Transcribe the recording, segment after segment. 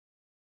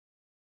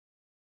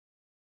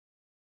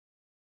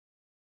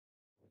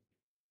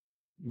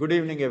Good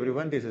evening,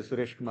 everyone. This is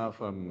Suresh Kumar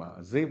from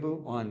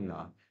Zebu on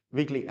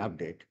Weekly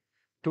Update.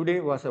 Today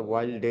was a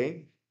wild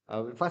day.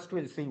 First,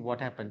 we'll see what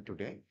happened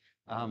today.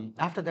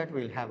 After that,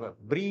 we'll have a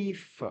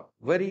brief,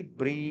 very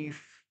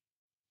brief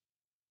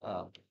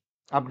uh,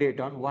 update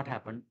on what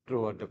happened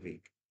throughout the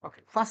week.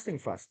 Okay, first thing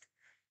first,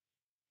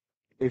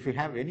 if you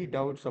have any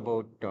doubts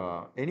about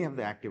any of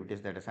the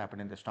activities that has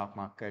happened in the stock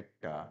market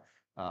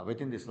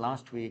within this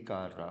last week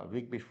or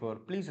week before,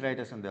 please write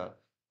us in the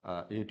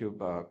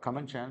YouTube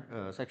comment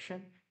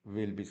section.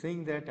 We'll be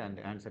seeing that and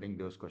answering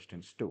those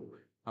questions too.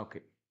 Okay,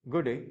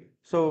 good day.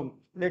 So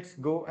let's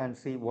go and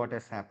see what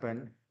has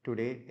happened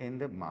today in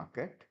the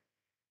market.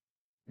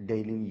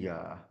 Daily,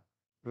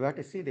 we have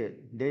to see the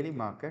daily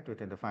market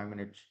within the 5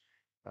 minutes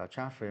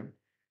chart frame.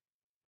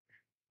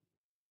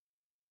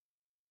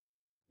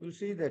 You'll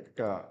see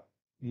that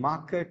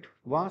market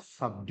was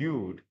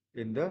subdued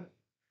in the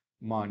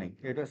morning.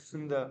 It was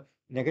in the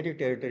negative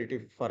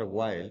territory for a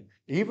while,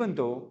 even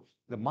though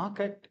the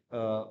market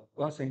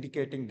was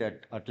indicating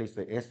that at least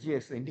the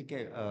SGX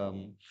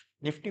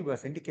Nifty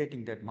was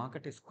indicating that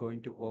market is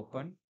going to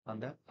open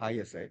on the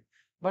higher side.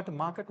 But the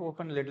market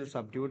opened a little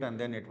subdued and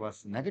then it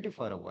was negative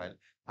for a while.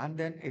 And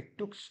then it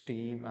took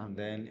steam and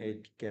then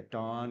it kept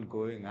on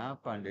going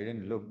up and it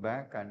didn't look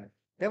back. And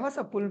there was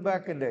a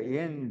pullback in the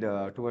end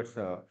towards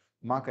the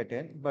market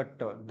end, but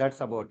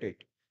that's about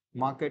it.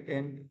 Market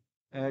end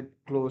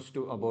close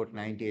to about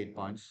 98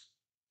 points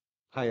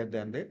higher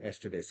than the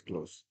yesterday's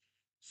close.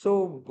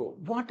 So,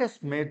 what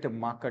has made the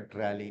market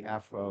rally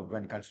after,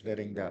 when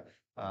considering the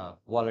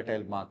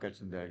volatile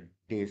markets in the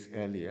days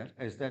earlier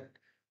is that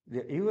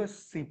the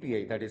US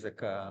CPI, that is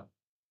a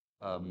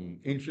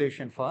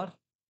inflation for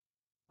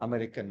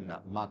American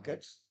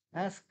markets,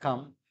 has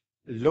come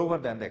lower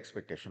than the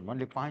expectation.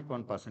 Only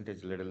 0.1%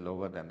 is a little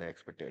lower than the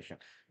expectation.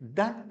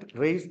 That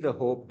raised the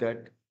hope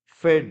that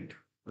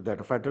that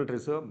the Federal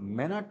Reserve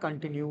may not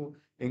continue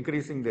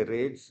increasing the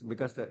rates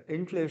because the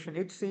inflation,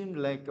 it seemed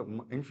like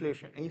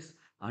inflation is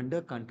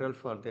under control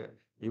for the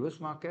US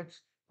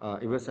markets,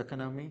 US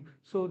economy.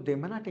 So they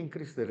may not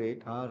increase the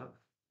rate, or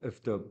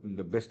if the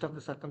best of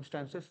the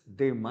circumstances,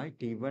 they might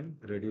even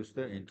reduce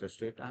the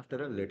interest rate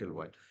after a little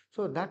while.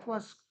 So that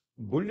was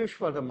bullish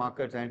for the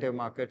markets,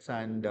 anti-markets,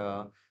 and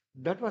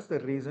that was the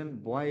reason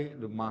why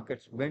the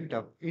markets went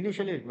up.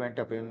 Initially, it went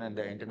up in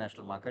the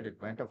international market.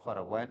 It went up for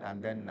a while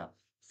and then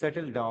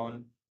settled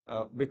down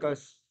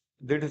because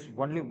there is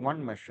only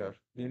one measure.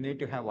 You need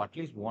to have at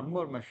least one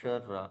more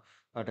measure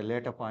at a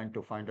later point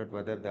to find out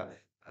whether the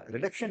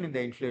reduction in the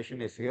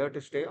inflation is here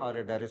to stay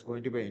or there is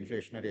going to be an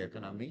inflationary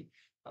economy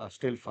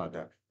still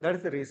further. That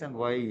is the reason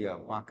why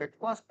market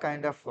was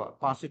kind of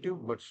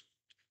positive but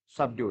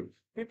subdued.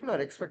 People are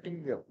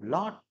expecting a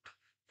lot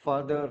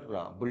further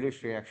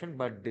bullish reaction,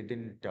 but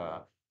didn't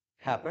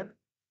happen.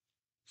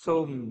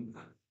 So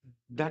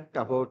that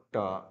about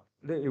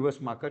the US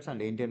markets and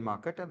the Indian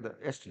market and the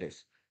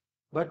yesterday's.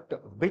 But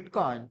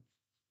Bitcoin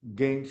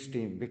gained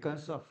steam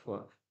because of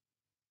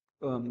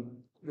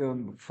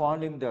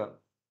fall in the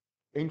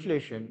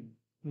inflation,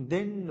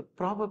 then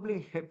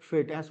probably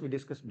Fed, as we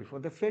discussed before,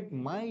 the Fed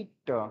might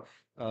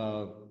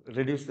uh,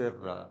 reduce their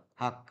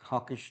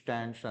hawkish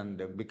stance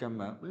and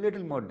become a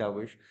little more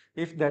dovish.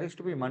 If there is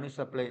to be money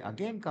supply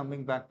again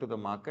coming back to the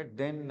market,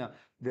 then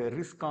the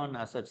risk on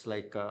assets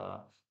like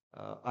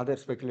other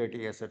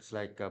speculative assets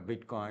like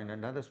Bitcoin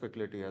and other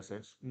speculative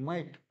assets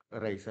might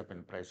rise up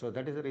in price. So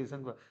that is the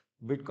reason why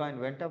Bitcoin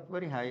went up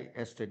very high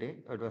yesterday.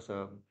 It was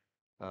a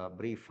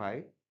brief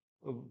high.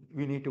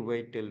 We need to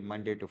wait till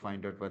Monday to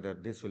find out whether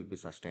this will be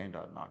sustained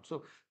or not.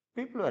 So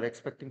people are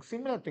expecting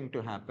similar thing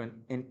to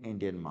happen in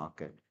Indian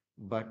market,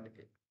 but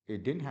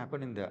it didn't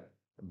happen in the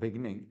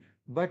beginning.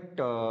 But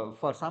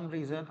for some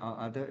reason or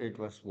other, it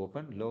was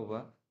open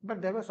lower.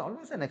 But there was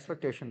always an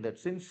expectation that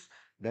since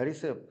there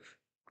is a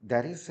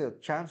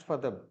chance for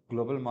the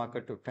global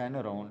market to turn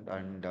around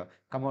and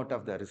come out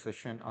of the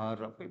recession, or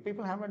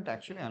people haven't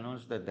actually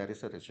announced that there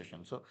is a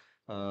recession. So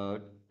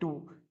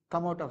to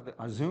come out of the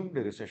assumed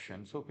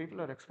recession. So people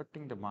are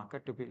expecting the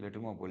market to be a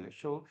little more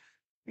bullish. So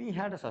we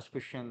had a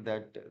suspicion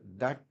that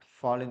that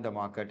fall in the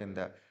market in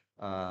the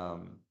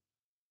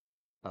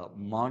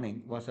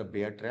morning was a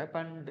bear trap,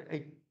 and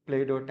it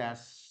played out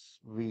as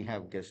we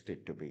have guessed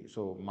it to be.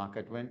 So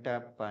market went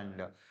up,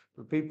 and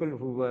people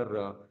who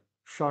were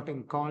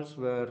shorting calls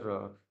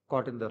were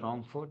caught in the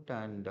wrong foot,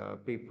 and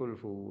people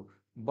who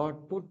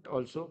bought put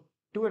also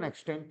to an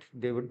extent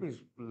they would be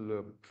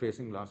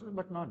facing losses,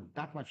 but not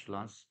that much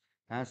loss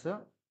as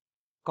a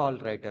call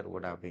writer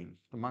would have been.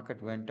 The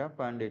market went up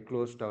and it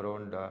closed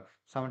around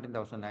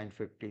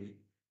 17,950.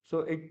 So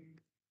it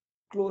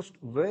closed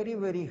very,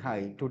 very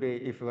high today.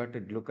 If you were to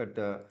look at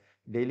the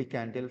daily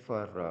candle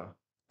for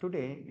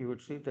today, you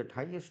would see that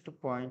highest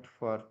point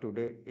for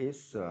today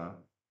is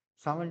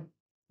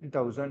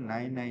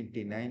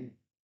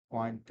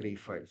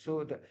 7,999.35.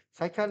 So the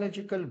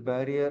psychological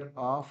barrier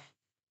of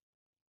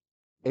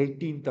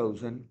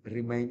 18,000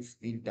 remains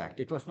intact.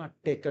 It was not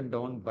taken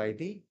down by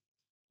the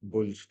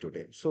bulls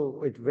today.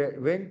 So it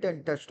went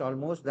and touched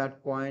almost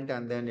that point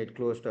and then it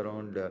closed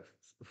around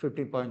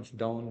 50 points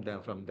down there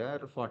from there,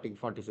 40,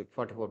 46,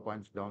 44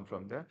 points down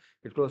from there.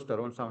 It closed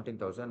around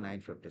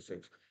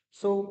 17,956.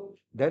 So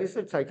there is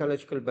a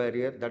psychological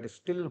barrier that is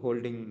still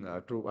holding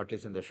true, at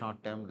least in the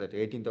short term, that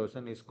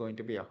 18,000 is going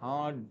to be a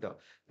hard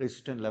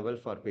resistance level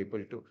for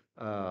people to,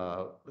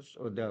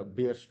 so the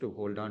bears to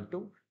hold on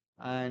to.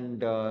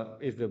 And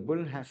if the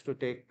bull has to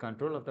take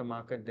control of the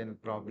market, then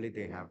probably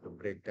they have to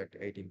break that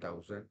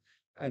 18,000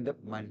 and the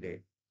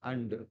Monday,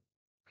 and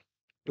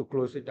to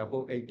close it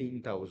above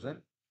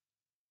 18,000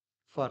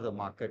 for the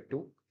market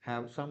to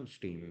have some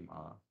steam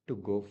to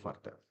go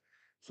further.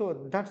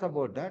 So that's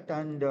about that.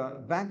 And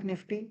Bank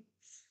Nifty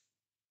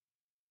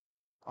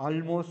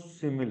almost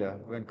similar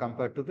when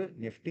compared to the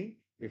Nifty.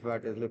 If I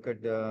to look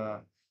at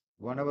the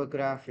 1 hour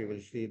graph, you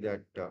will see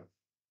that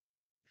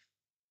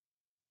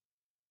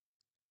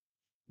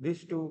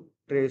these two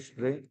trace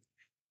the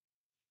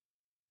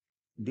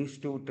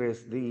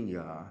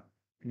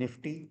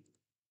Nifty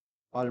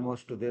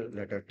almost to the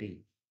letter T.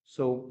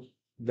 So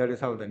that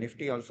is how the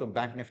Nifty also,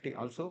 Bank Nifty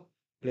also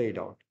played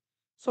out.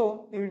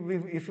 So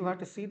if you want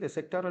to see the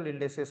sectoral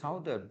indices, how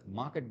the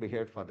market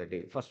behaved for the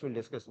day, first we'll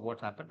discuss what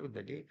happened with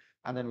the day,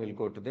 and then we'll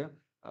go to the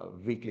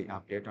weekly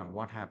update on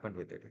what happened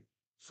with the day.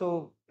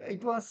 So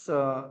it was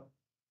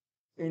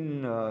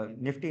in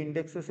Nifty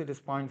indexes, it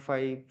is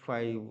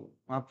 0.55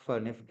 up for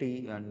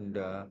Nifty and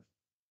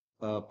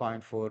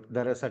 0.4.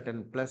 There are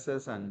certain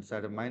pluses and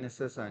certain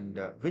minuses, and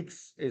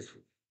VIX is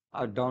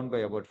down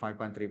by about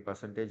 5.3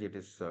 percentage. It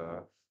is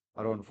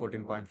around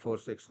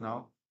 14.46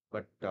 now,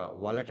 but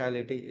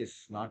volatility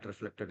is not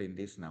reflected in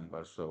these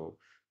numbers. So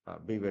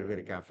be very,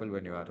 very careful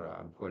when you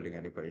are holding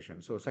any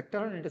position. So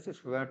sectoral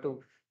indices, we have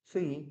to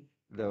see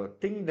the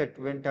thing that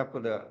went up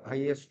the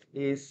highest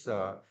is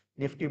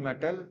Nifty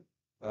Metal,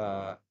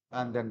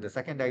 and then the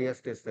second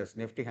highest is this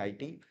Nifty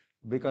IT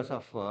because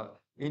of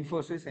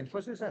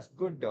Infosys has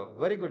good,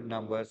 very good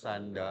numbers,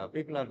 and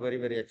people are very,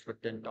 very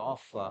expectant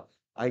of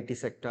IT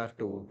sector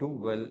to do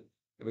well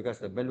because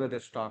the bellwether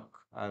stock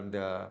and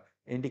the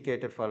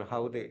indicator for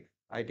how the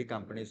IT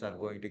companies are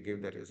going to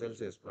give the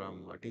results is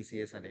from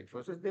TCS and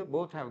Infosys. They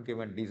both have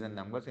given decent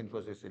numbers.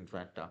 Infosys, in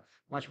fact,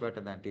 much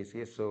better than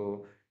TCS.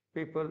 So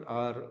people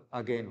are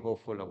again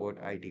hopeful about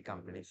IT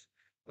companies.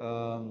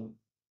 Then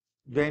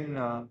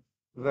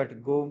we have to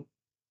go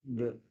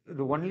the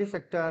only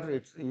sector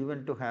it's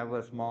even to have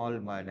a small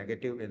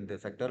negative in the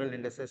sectoral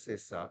indices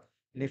is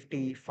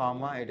Nifty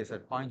Pharma. It is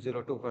at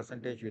 0.02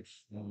 percentage, which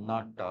is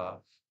not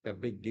a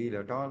big deal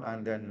at all.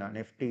 And then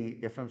Nifty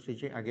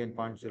FMCG again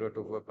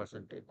 0.024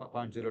 percentage,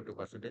 0.02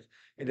 percentage.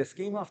 In the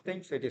scheme of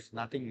things, it is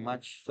nothing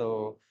much.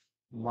 So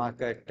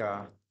market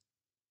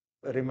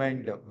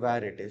remained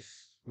where it is,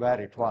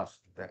 where it was.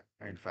 There,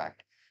 in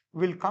fact,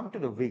 we'll come to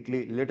the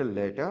weekly little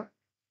later.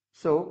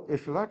 So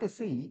if you were to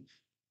see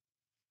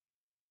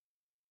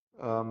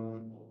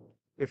um,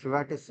 if you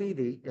were to see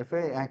the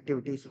FA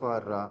activities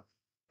for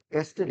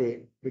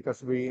yesterday,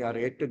 because we are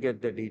yet to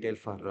get the detail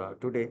for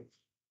today.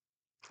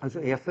 So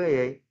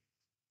FAI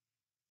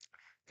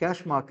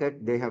cash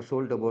market, they have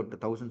sold about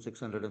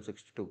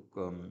 1,662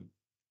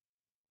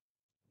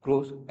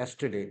 close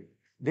yesterday.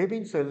 They've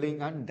been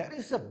selling, and there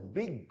is a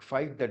big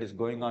fight that is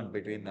going on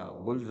between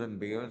bulls and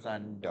bears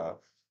and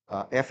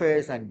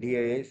FAs and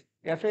DAAs.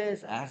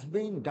 FAs has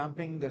been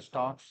dumping the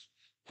stocks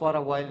for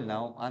a while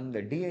now, and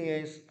the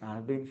DAAs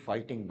have been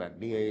fighting back.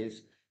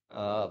 DAAs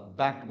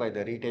backed by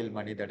the retail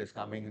money that is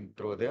coming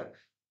through the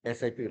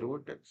SIP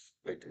route.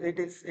 It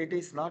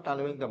is not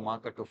allowing the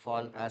market to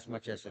fall as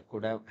much as it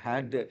could have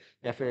had the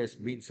FAs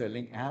been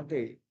selling as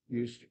they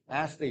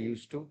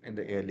used to in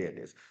the earlier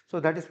days. So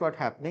that is what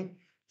happening.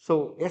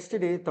 So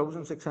yesterday,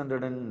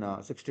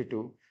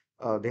 1,662,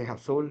 they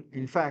have sold.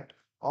 In fact,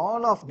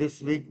 all of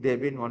this week,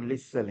 they've been only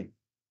selling.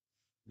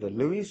 The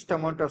lowest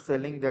amount of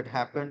selling that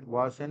happened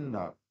was in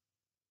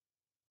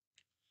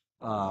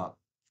uh,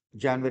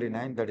 January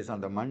 9th, that is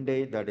on the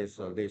Monday, that is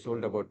they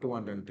sold about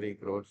 203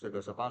 crores. It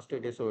was a past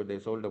day, so they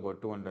sold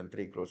about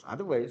 203 crores.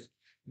 Otherwise,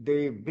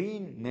 they've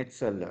been net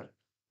seller.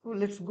 So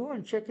let's go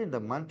and check in the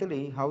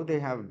monthly how they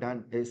have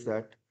done is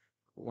that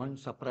one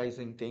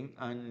surprising thing,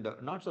 and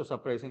not so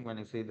surprising when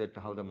you see that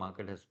how the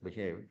market has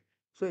behaved.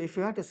 So if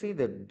you have to see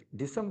that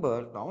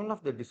December, all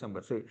of the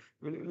December, so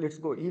let's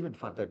go even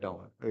further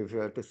down. If you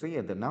have to see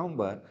at the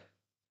November,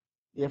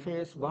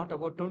 FAS bought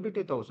about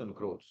 22,000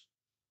 crores.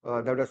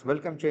 That was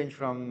welcome change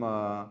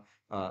from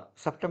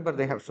September.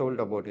 They have sold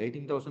about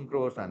 18,000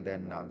 crores, and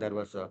then there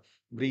was a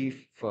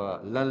brief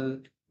lull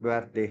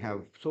where they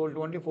have sold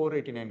only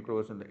 489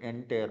 crores in the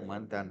entire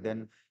month, and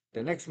then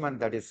the next month,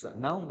 that is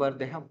November,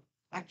 they have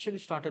actually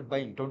started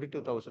buying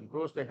 22,000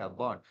 crores. They have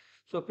bought.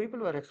 So people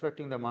were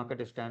expecting the market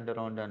to stand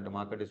around and the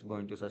market is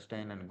going to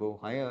sustain and go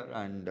higher,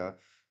 and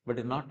but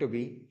it's not to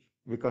be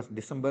because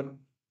December.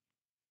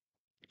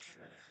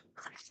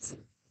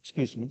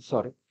 Excuse me,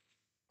 sorry,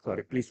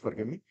 please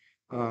forgive me.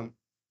 Um,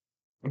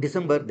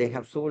 December, they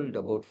have sold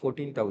about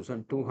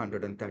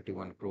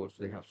 14,231 crores.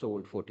 They have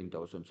sold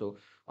 14,000. So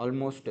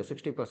almost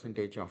 60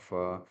 percentage of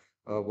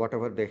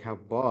whatever they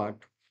have bought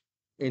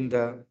in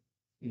the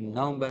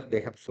November,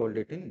 they have sold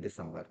it in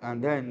December.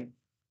 And then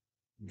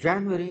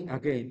January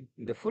again,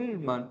 the full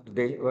month,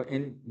 they were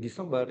in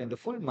December, in the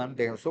full month,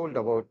 they have sold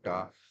about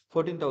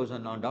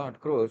 14,000 and odd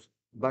crores.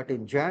 But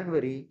in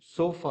January,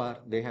 so far,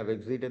 they have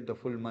exceeded the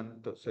full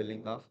month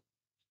selling of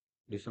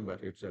December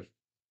itself.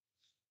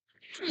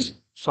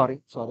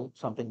 Sorry,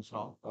 something's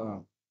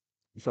wrong.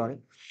 Sorry.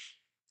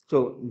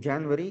 So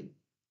January,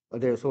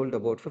 they have sold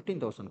about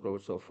 15,000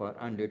 crores so far,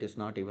 and it is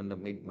not even the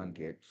mid-month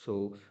yet.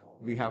 So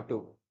we have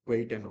to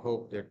wait and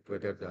hope that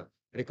whether the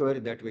recovery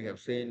that we have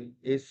seen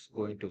is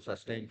going to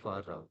sustain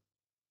for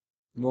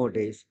more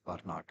days or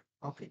not.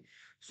 Okay.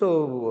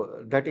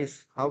 So that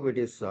is how it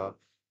is.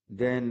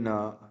 Then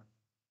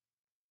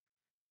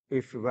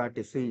if you were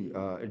to see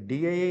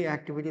DAA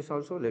activities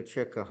also, let's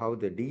check how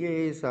the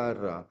DAAs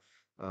are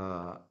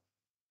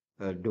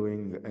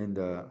doing in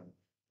the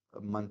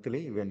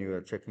monthly when you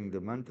are checking the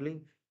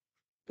monthly.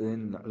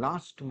 In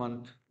last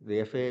month,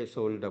 the FA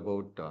sold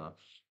about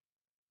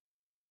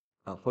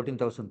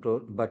 14,000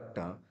 crore, but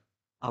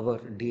our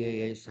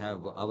DAAs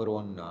have our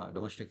own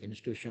domestic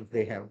institutions.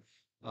 They have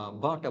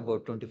bought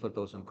about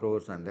 24,000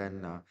 crores, and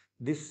then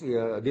this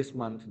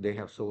month, they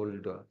have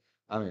sold,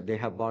 they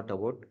have bought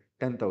about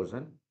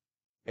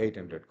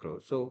 10,800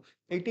 crores. So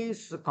it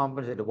is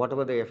compensated.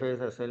 Whatever the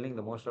FAs are selling,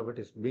 the most of it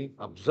is being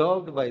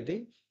absorbed by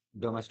the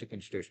domestic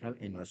institutional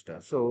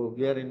investors. So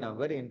we are in a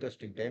very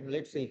interesting time.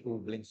 Let's see who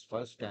blinks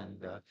first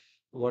and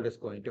what is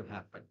going to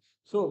happen.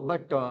 So,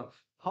 but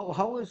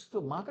how is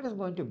the market is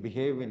going to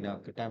behave in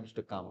times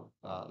to come?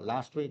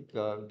 Last week,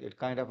 it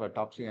kind of a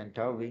topsy and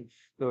turvy.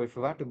 So if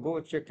you were to go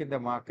check in the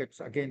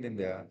markets again in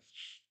the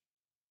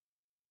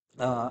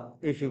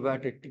if you were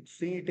to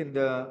see it in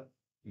the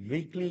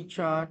weekly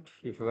chart,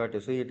 if you were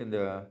to see it in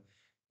the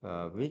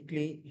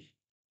weekly,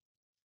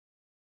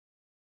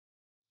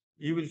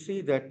 you will see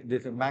that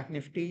this Mac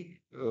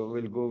Nifty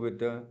will go with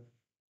the,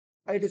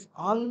 it is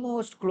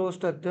almost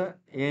closed at the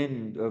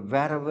end,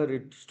 wherever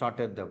it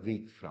started the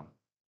week from.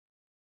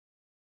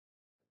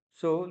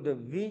 So the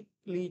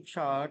weekly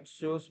chart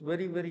shows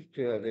very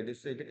clear that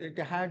it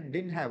had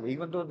didn't have,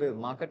 even though the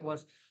market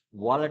was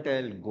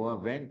volatile,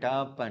 went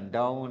up and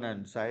down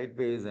and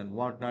sideways and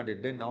whatnot,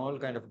 it did all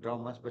kind of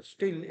dramas, but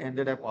still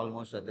ended up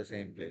almost at the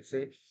same place.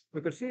 See,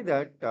 we could see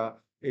that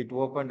it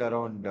opened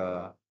around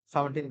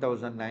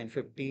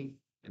 17,950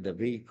 in the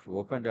week,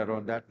 opened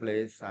around that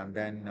place, and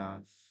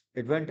then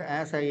it went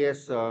as high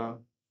as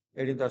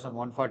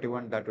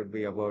 18,141. That would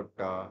be about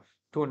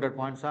 200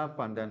 points up,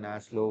 and then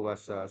as low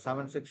as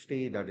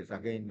 760, that is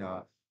again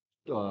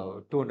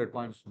 200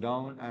 points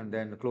down, and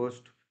then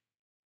closed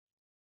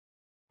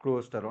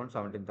around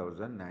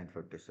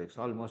 17,956,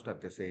 almost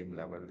at the same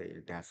level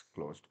it has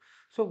closed.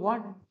 So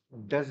what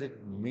does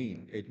it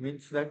mean? It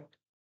means that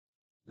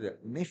the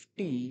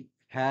Nifty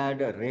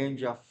had a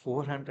range of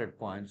 400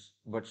 points,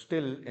 but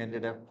still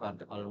ended up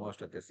at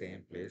almost at the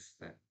same place.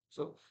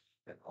 So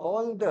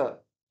all the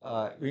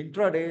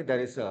intraday, there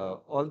is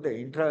all the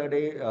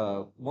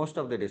intraday, most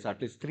of the days,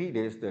 at least 3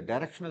 days, the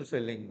directional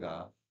selling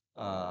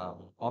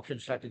option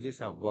strategies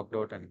have worked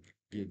out and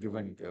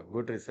given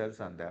good results.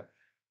 And the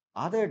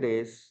other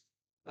days,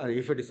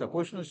 if it is a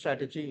positional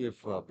strategy,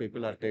 if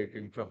people are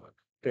trading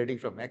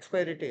from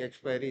expiry to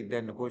expiry,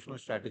 then the positional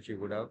strategy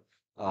would have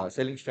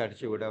selling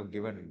strategy would have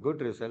given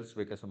good results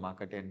because the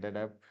market ended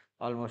up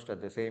almost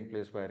at the same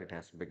place where it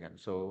has begun.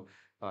 So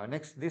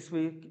next this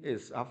week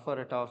is up for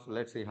a toss.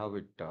 Let's see how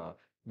it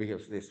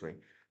behaves this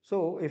week.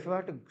 So if you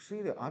have to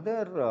see the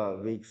other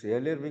weeks,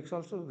 earlier weeks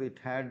also, it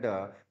had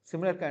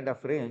similar kind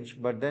of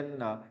range, but then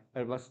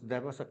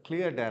there was a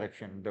clear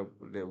direction.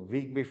 The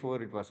week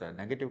before it was a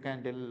negative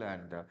candle,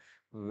 and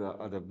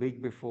the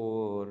week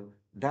before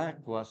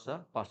that was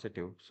a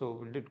positive.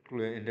 So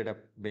ended up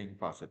being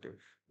positive.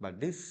 But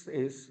this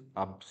is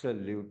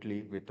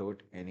absolutely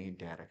without any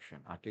direction,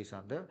 at least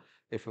on the,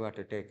 if you were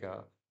to take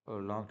a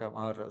long term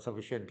or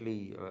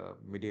sufficiently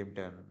medium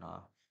term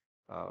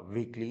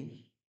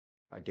weekly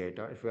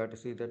data, if you were to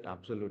see that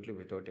absolutely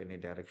without any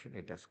direction,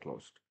 it has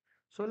closed.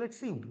 So let's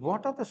see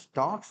what are the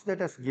stocks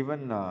that has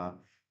given, uh,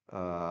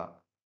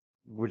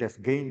 which has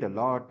gained a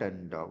lot,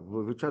 and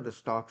which are the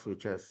stocks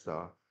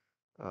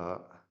uh,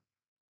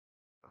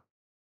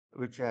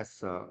 which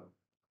has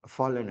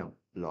fallen a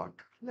lot.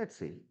 Let's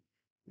see.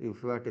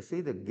 If you were to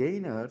see the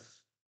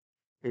gainers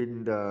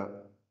in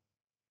the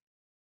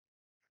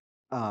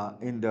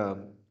in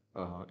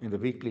the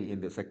weekly, in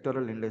the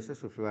sectoral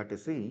indices, if you were to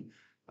see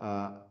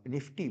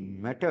Nifty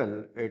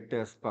Metal, it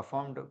has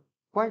performed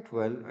quite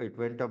well. It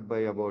went up by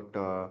about,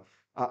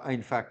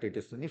 in fact, it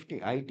is the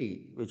Nifty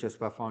IT which has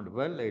performed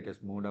well. It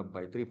has moved up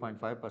by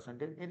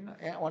 3.5%. In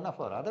one of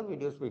our other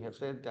videos, we have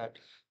said that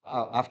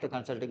after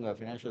consulting our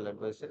financial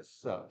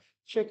advisors,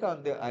 check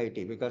on the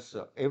IT, because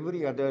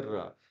every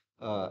other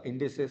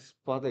indices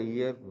for the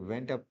year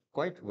went up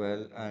quite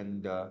well,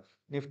 and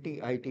Nifty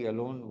IT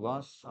alone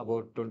was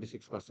about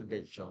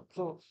 26% jump.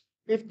 So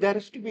if there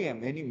is to be a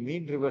any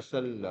mean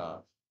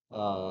reversal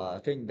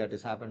thing that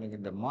is happening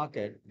in the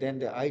market, then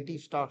the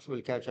IT stocks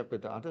will catch up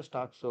with the other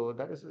stocks. So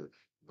there is a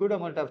good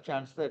amount of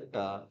chance that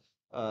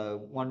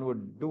one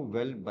would do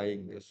well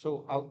buying this.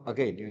 So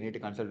again, you need to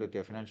consult with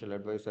your financial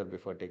advisor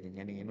before taking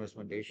any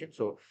investment decision.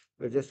 So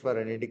just for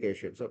an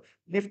indication. So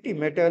Nifty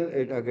Metal,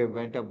 it again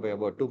went up by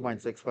about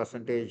 2.6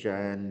 percentage,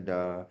 and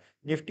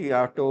Nifty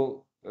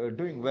Auto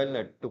doing well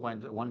at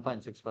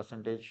 1.6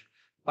 percentage,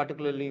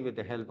 particularly with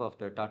the help of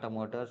the Tata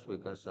Motors,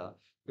 because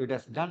it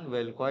has done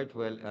well, quite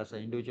well as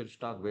an individual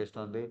stock based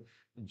on the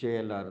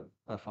JLR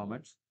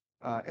performance.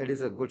 It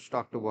is a good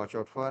stock to watch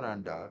out for,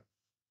 and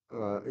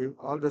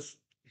all this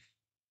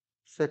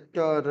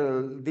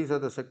sector, these are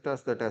the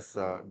sectors that has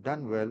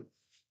done well,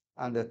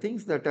 and the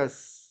things that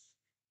has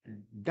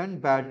done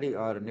badly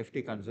are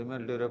Nifty consumer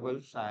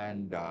durables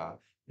and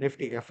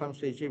Nifty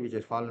FMCG, which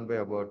has fallen by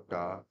about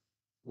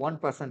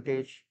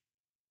 1%.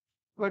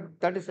 But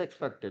that is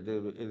expected.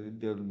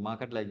 The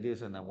market like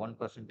this and a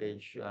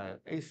 1%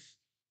 is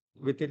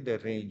within the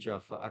range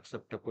of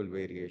acceptable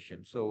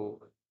variation.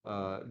 So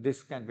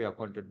this can be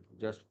accounted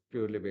just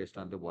purely based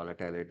on the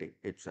volatility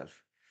itself.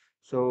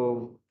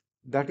 So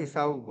that is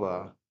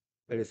how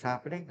it is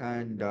happening.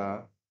 And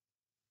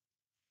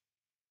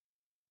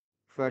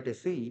for to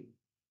see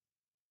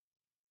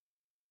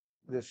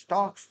the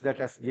stocks that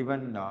has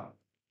given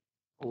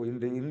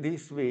in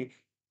this week,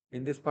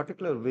 in this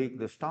particular week,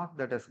 the stock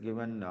that has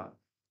given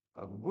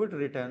good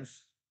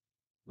returns.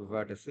 We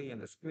were to see in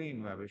the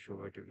screen where we should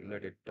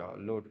let it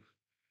load.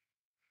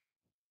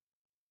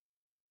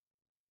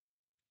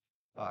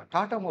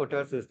 Tata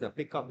Motors is the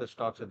pick of the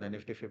stocks in the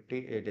Nifty 50.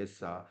 It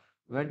is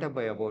went up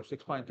by about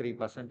 6.3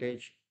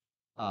 percentage,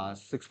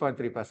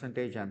 6.3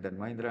 percentage, and then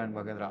Mahindra and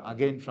Mahindra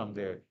again from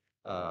the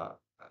uh,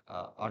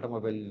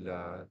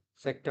 automobile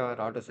sector,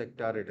 auto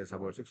sector, it is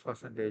about 6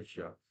 percentage.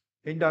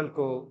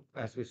 Hindalco,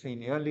 as we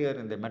seen earlier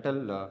in the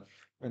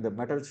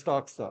metal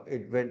stocks,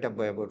 it went up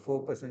by about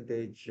 4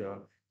 percentage.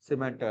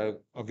 Cement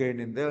again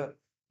in the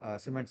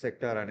cement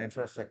sector and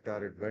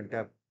infrastructure, it went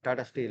up.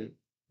 Tata Steel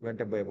went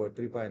up by about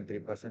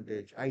 3.3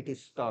 percentage. IT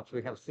stocks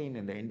we have seen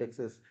in the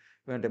indexes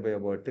went up by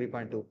about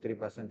 3.23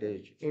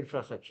 percentage.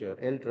 Infrastructure,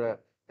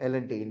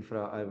 L&T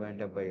Infra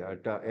went up by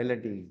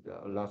L&T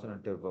Lawson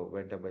and Turbo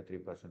went up by 3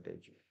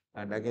 percentage.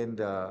 And again,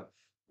 the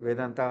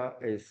Vedanta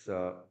is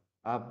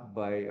up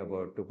by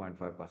about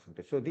 2.5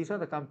 percentage. So these are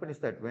the companies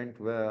that went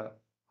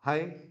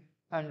high.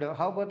 And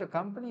how about the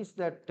companies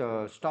that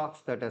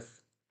stocks that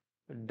has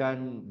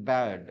done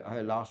bad,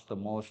 lost the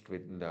most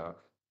within the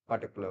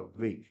particular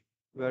week?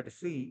 We have to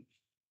see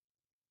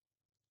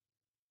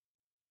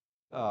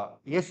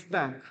Yes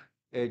Bank,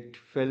 it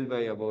fell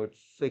by about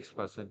 6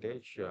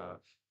 percentage.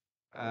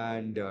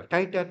 And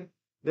Titan,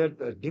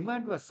 the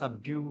demand was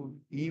subdued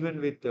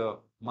even with the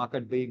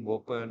market being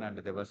open and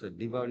there was a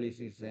Diwali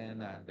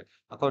season and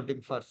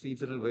accounting for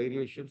seasonal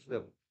variations,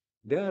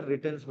 their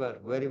returns were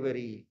very,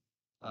 very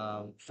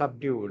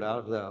subdued,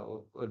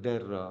 or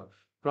their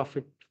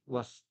profit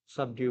was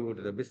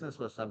subdued, the business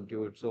was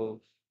subdued.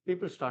 So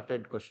people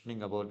started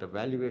questioning about the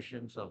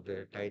valuations of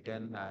the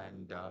Titan,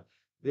 and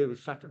they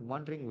started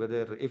wondering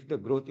whether if the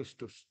growth is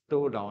to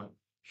slow down,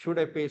 should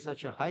I pay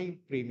such a high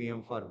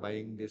premium for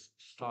buying this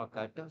stock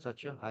at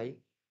such a high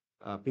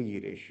PE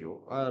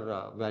ratio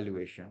or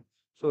valuation?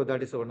 So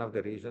that is one of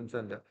the reasons.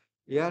 And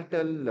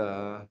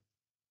Airtel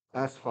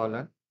has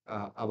fallen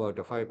about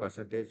a 5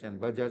 percentage, and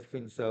Bajaj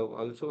Finserv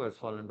also has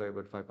fallen by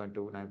about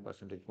 5.29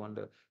 percentage.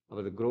 Wonder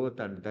about the growth,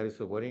 and there is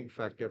a worrying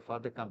factor for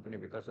the company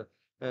because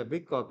a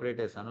big corporate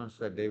has announced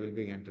that they will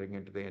be entering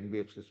into the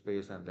NBFC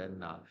space and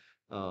then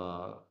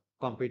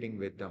competing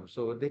with them.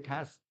 So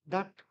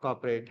that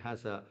corporate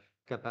has a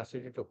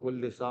capacity to pull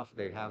this off.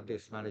 They have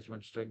this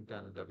management strength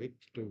and the wit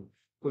to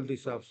pull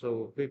this off.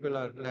 So people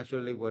are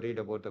naturally worried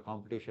about the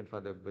competition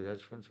for the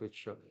Bajaj funds,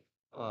 which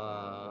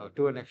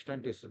to an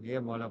extent is near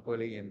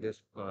monopoly in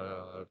this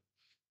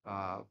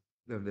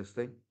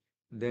thing.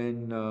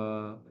 Then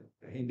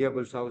India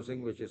Bulls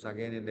Housing, which is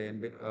again in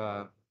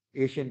the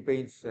Asian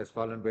Paints, has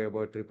fallen by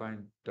about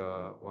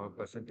 3.1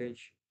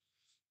 percentage.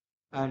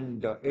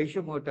 And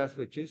Asia Motors,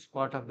 which is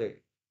part of the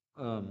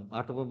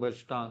automobile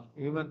stock,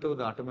 even though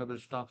the automobile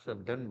stocks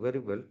have done very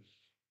well,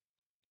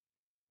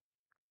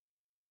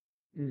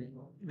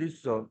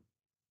 this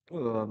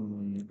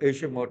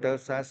Asia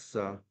Motors has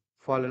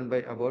fallen by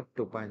about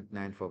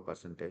 2.94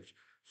 percentage.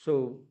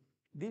 So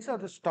these are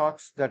the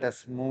stocks that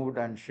has moved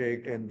and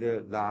shaked uh,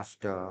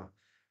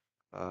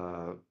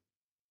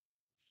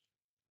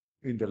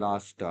 in the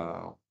last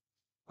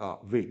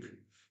week.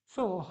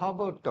 So how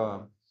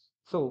about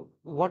so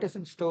what is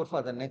in store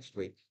for the next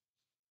week?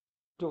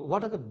 So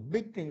what are the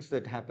big things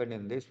that happen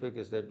in this week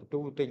is that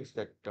two things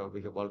that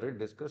we have already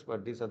discussed,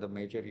 but these are the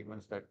major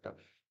events that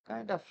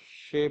kind of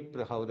shaped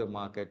how the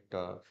market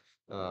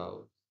uh,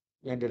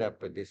 ended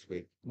up with this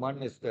week.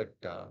 One is that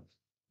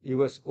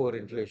US core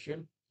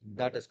inflation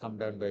that has come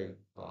down by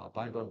zero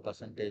point 0.1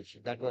 percentage.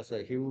 That was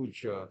a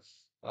huge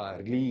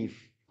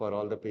relief for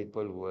all the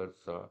people who were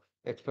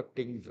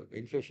expecting the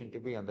inflation to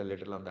be on the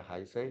little on the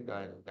high side,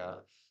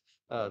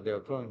 and they were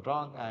going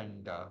wrong.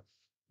 And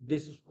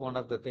this is one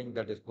of the things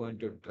that is going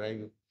to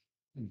drive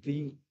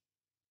the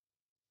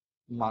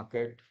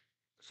market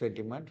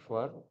sentiment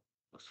for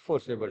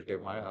foreseeable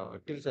time,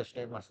 till such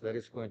time as there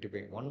is going to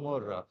be one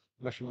more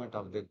measurement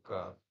of the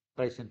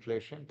price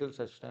inflation, till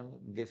such time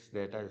this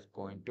data is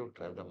going to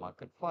drive the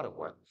market for a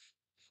while.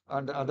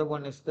 And the other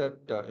one is that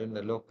in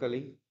the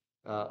locally,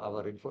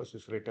 our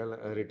Infosys retail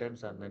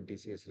returns and then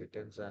TCS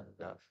returns, and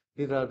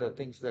these are the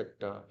things that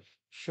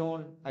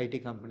shown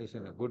IT companies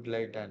in a good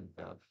light, and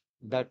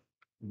that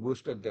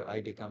boosted the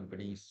IT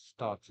companies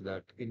stocks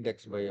that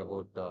indexed by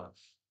about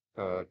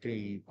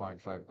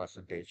 3.5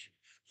 percentage.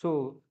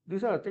 So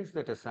these are things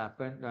that has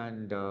happened,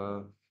 and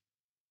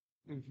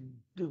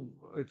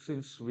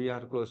since we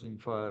are closing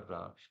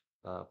for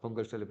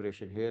Pongal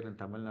celebration here in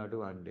Tamil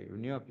Nadu, and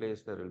in your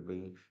place there will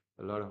be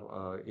a lot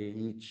of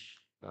each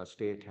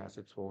state has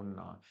its own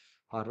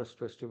harvest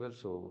festival.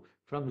 So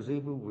from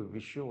Zebu, we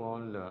wish you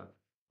all a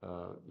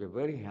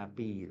very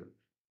happy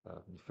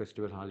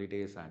festival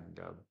holidays, and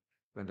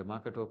when the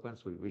market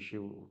opens, we wish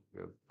you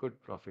a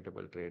good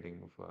profitable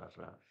trading for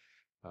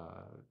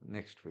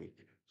next week.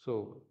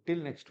 So till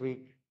next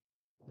week,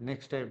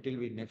 next time, till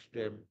we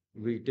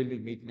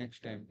meet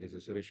next time, this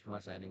is Suresh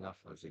Kumar signing off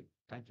for Zing.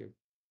 Thank you.